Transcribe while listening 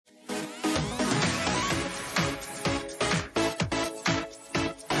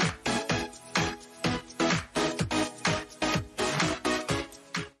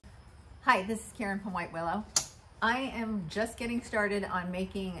Hi, this is Karen from White Willow. I am just getting started on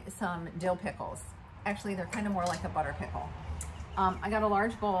making some dill pickles. Actually, they're kind of more like a butter pickle. I got a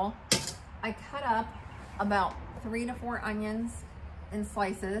large bowl. I cut up about 3 to 4 onions in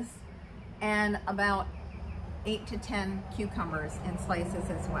slices and about 8 to 10 cucumbers in slices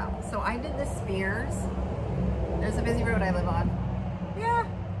as well. So I did the spears. There's a busy road I live on. Yeah,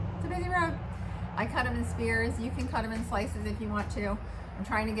 it's a busy road. I cut them in spears. You can cut them in slices if you want to. I'm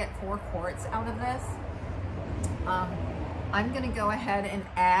trying to get 4 quarts out of this. I'm gonna go ahead and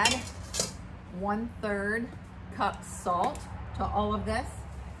add 1/3 cup salt to all of this,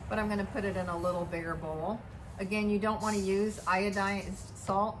 but I'm gonna put it in a little bigger bowl. Again, you don't wanna use iodized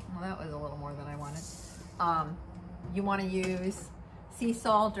salt. Well, that was a little more than I wanted. You wanna use sea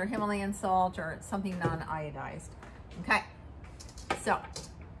salt or Himalayan salt or something non-iodized. Okay, so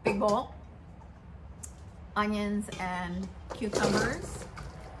big bowl, onions and cucumbers.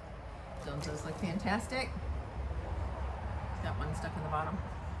 Don't those look fantastic? Got one stuck in the bottom.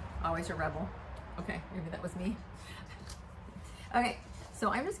 Always a rebel. Okay, maybe that was me. Okay,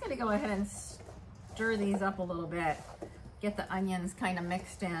 so I'm just gonna go ahead and stir these up a little bit. Get the onions kind of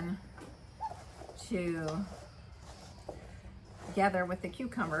mixed in together with the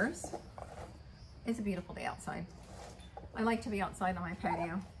cucumbers. It's a beautiful day outside. I like to be outside on my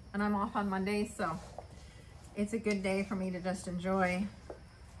patio, and I'm off on Mondays, so it's a good day for me to just enjoy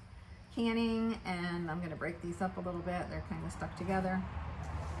canning. And I'm gonna break these up a little bit. They're kind of stuck together.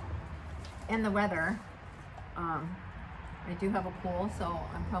 And the weather, I do have a pool, so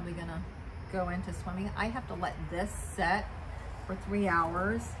I'm probably gonna go into swimming. I have to let this set for 3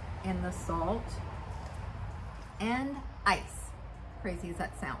 hours in the salt and ice. Crazy as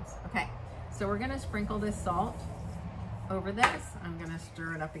that sounds. Okay, so we're gonna sprinkle this salt over this. I'm gonna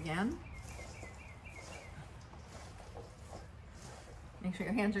stir it up again. Make sure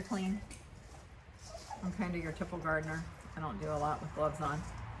your hands are clean. I'm kind of your typical gardener. I don't do a lot with gloves on.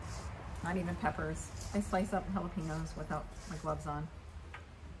 Not even peppers. I slice up jalapenos without my gloves on.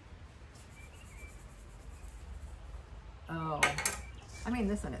 Oh, I mean,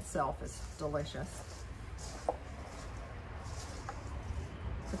 this in itself is delicious.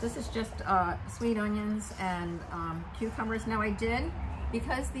 But this is just sweet onions and cucumbers. Now I did,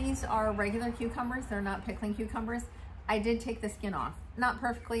 because these are regular cucumbers, they're not pickling cucumbers, I did take the skin off. Not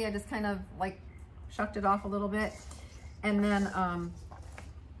perfectly, I just kind of like shucked it off a little bit. And then,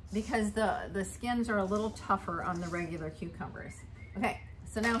 because the skins are a little tougher on the regular cucumbers. Okay,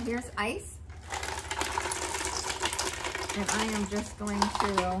 so now here's ice. And I am just going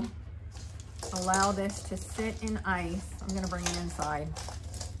to allow this to sit in ice. I'm gonna bring it inside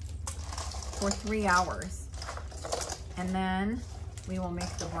for 3 hours. And then we will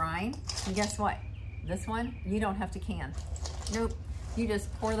make the brine. And guess what? This one, you don't have to can. Nope, you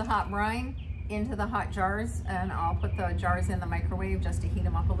just pour the hot brine into the hot jars, and I'll put the jars in the microwave just to heat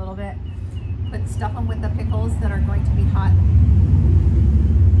them up a little bit. Stuff them with the pickles that are going to be hot.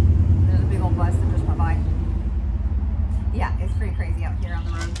 There's a big old bus that just went by. Yeah, it's pretty crazy out here on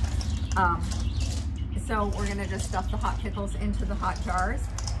the road. So we're gonna just stuff the hot pickles into the hot jars,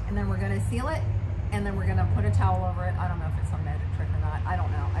 and then we're gonna seal it, and then we're gonna put a towel over it. I don't know if it's some magic trick or not. I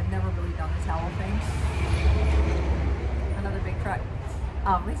don't know. I've never really done the towel thing. Another big truck.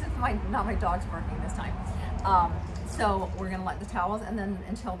 At least it's not my dog's barking this time. So we're gonna let the towels, and then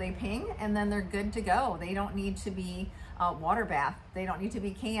until they ping, and then they're good to go. They don't need to be water bath. They don't need to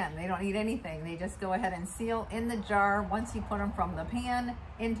be canned. They don't need anything. They just go ahead and seal in the jar once you put them from the pan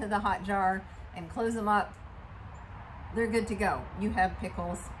into the hot jar and close them up. They're good to go. You have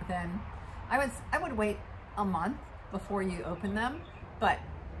pickles then. I would wait a month before you open them, but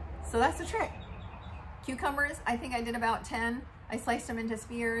so that's the trick. Cucumbers, I think I did about 10. I sliced them into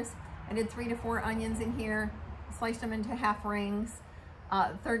spears. I did 3 to 4 onions in here, sliced them into half rings,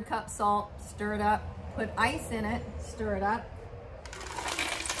 1/3 cup salt, stir it up, put ice in it, stir it up,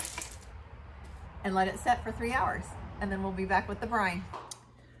 and let it set for 3 hours. And then we'll be back with the brine.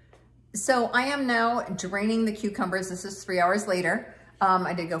 So I am now draining the cucumbers. This is 3 hours later.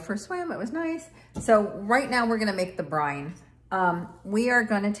 I did go for a swim, it was nice. So right now we're gonna make the brine. We are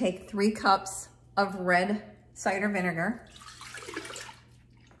gonna take 3 cups of red cider vinegar.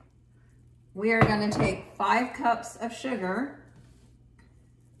 We are gonna take 5 cups of sugar.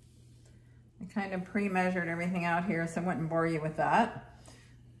 I kind of pre-measured everything out here, so I wouldn't bore you with that.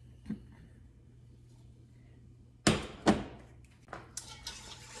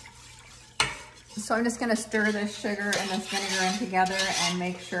 So I'm just gonna stir this sugar and this vinegar in together and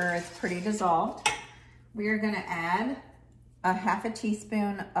make sure it's pretty dissolved. We are gonna add a 1/2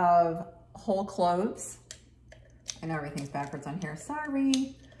 teaspoon of whole cloves. I know everything's backwards on here,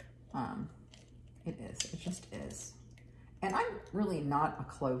 sorry. It is, it just is. And I'm really not a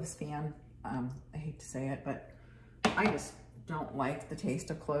cloves fan. I hate to say it, but I just don't like the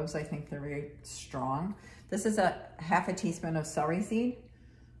taste of cloves. I think they're very strong. This is a half a teaspoon of celery seed.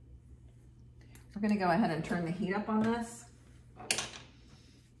 We're gonna go ahead and turn the heat up on this.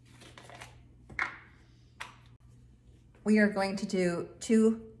 We are going to do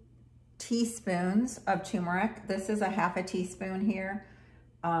 2 teaspoons of turmeric. This is a half a teaspoon here.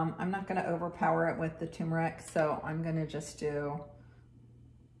 I'm not gonna overpower it with the turmeric, so I'm gonna just do,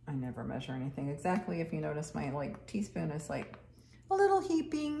 I never measure anything exactly. If you notice, my like teaspoon is like a little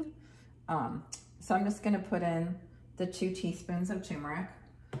heaping. So I'm just gonna put in the 2 teaspoons of turmeric.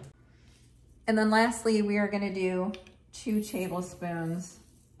 And then lastly, we are gonna do 2 tablespoons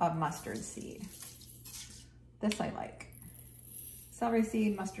of mustard seed. This I like. Celery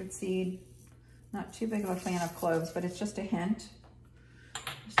seed, mustard seed. Not too big of a fan of cloves, but it's just a hint.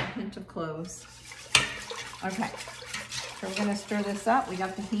 Just a hint of cloves. Okay, so we're gonna stir this up. We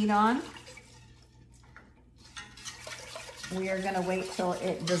got the heat on. We are gonna wait till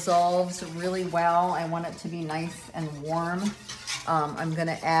it dissolves really well. I want it to be nice and warm. I'm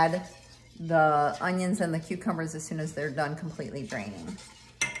gonna add the onions and the cucumbers as soon as they're done completely draining.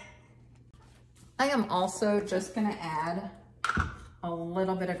 I am also just gonna add a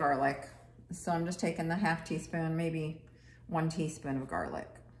little bit of garlic. So I'm just taking the half teaspoon, maybe 1 teaspoon of garlic.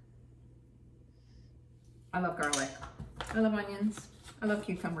 I love garlic. I love onions. I love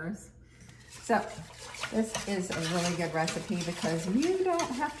cucumbers. So this is a really good recipe because you don't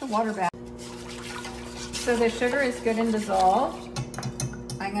have to water bath. So the sugar is good and dissolved.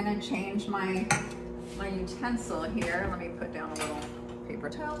 I'm gonna change my utensil here. Let me put down a little paper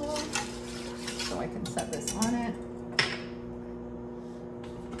towel so I can set this on it.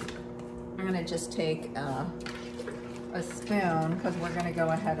 I'm gonna just take a spoon because we're gonna go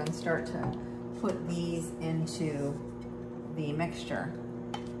ahead and start to put these into the mixture.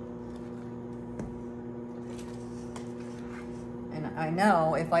 And I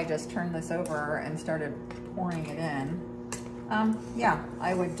know if I just turned this over and started pouring it in, yeah,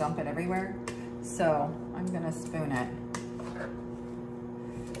 I would dump it everywhere. So I'm gonna spoon it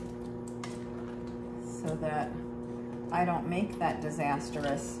so that I don't make that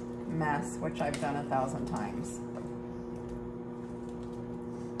disastrous mess, which I've done 1,000 times.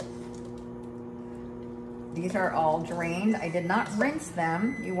 These are all drained. I did not rinse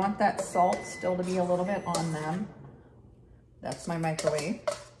them. You want that salt still to be a little bit on them. That's my microwave.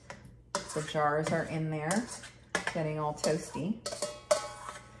 The jars are in there, getting all toasty.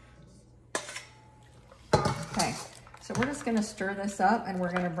 Okay, so we're just gonna stir this up and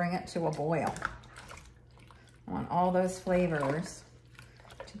we're gonna bring it to a boil. I want all those flavors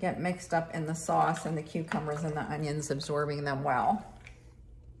to get mixed up in the sauce and the cucumbers and the onions absorbing them well.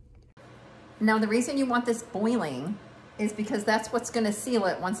 Now the reason you want this boiling is because that's what's gonna seal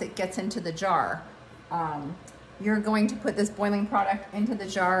it once it gets into the jar. You're going to put this boiling product into the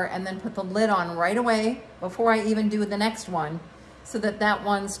jar and then put the lid on right away before I even do the next one, so that that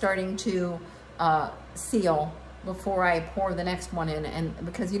one's starting to seal before I pour the next one in, and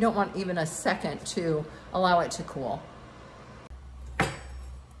because you don't want even a second to allow it to cool.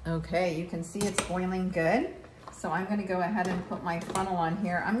 Okay, you can see it's boiling good. So I'm gonna go ahead and put my funnel on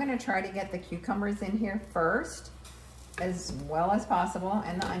here. I'm gonna try to get the cucumbers in here first as well as possible,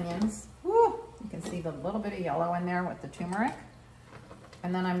 and the onions. Woo! You can see the little bit of yellow in there with the turmeric.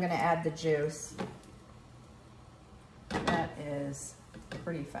 And then I'm gonna add the juice. That is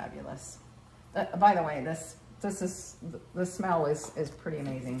pretty fabulous. By the way, the smell is pretty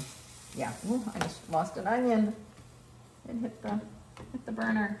amazing. Yeah, ooh, I just lost an onion. It hit the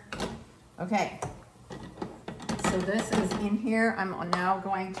burner. Okay, so this is in here. I'm now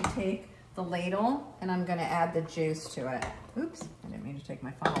going to take the ladle and I'm gonna add the juice to it. Oops, I didn't mean to take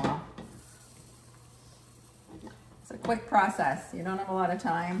my funnel off. It's a quick process. You don't have a lot of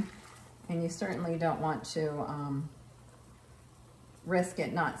time, and you certainly don't want to risk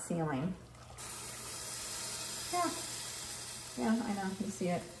it not sealing. Yeah, I know, you see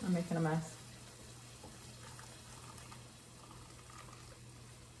it, I'm making a mess.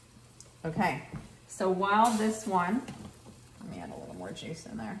 Okay, so while this one, let me add a little more juice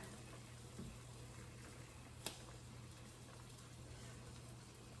in there.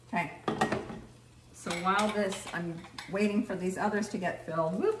 Okay, so while this, I'm waiting for these others to get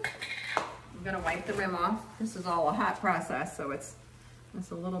filled, whoop, I'm gonna wipe the rim off. This is all a hot process, so it's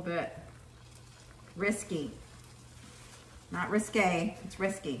a little bit risky. Not risque, it's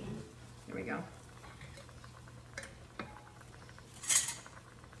risky. Here we go.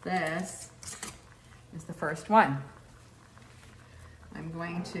 This is the first one. I'm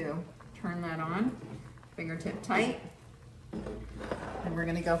going to turn that on, fingertip tight, and we're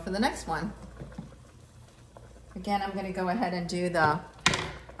gonna go for the next one. Again, I'm gonna go ahead and do the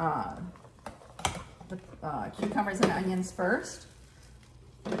cucumbers and onions first,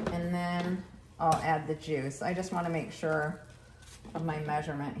 and then I'll add the juice. I just wanna make sure of my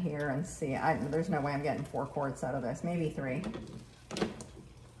measurement here and see. There's no way I'm getting 4 quarts out of this, maybe 3.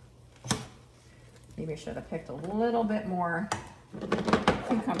 Maybe I should have picked a little bit more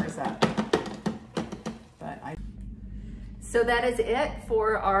cucumbers up. So that is it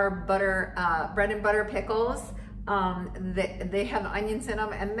for our bread and butter pickles. They have onions in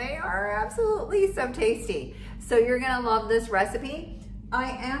them and they are absolutely so tasty. So you're gonna love this recipe.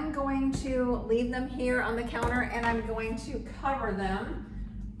 I am going to leave them here on the counter and I'm going to cover them.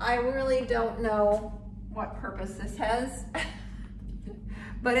 I really don't know what purpose this has,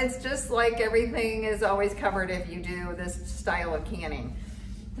 but it's just like everything is always covered if you do this style of canning.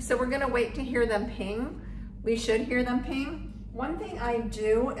 So we're gonna wait to hear them ping. We should hear them ping. One thing I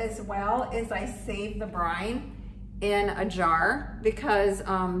do as well is I save the brine in a jar because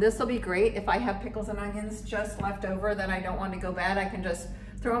this will be great if I have pickles and onions just left over that I don't want to go bad. I can just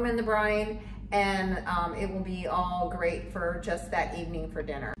throw them in the brine and it will be all great for just that evening for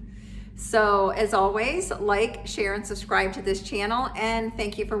dinner. So as always, like, share, and subscribe to this channel, and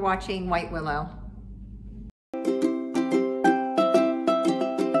thank you for watching White Willow.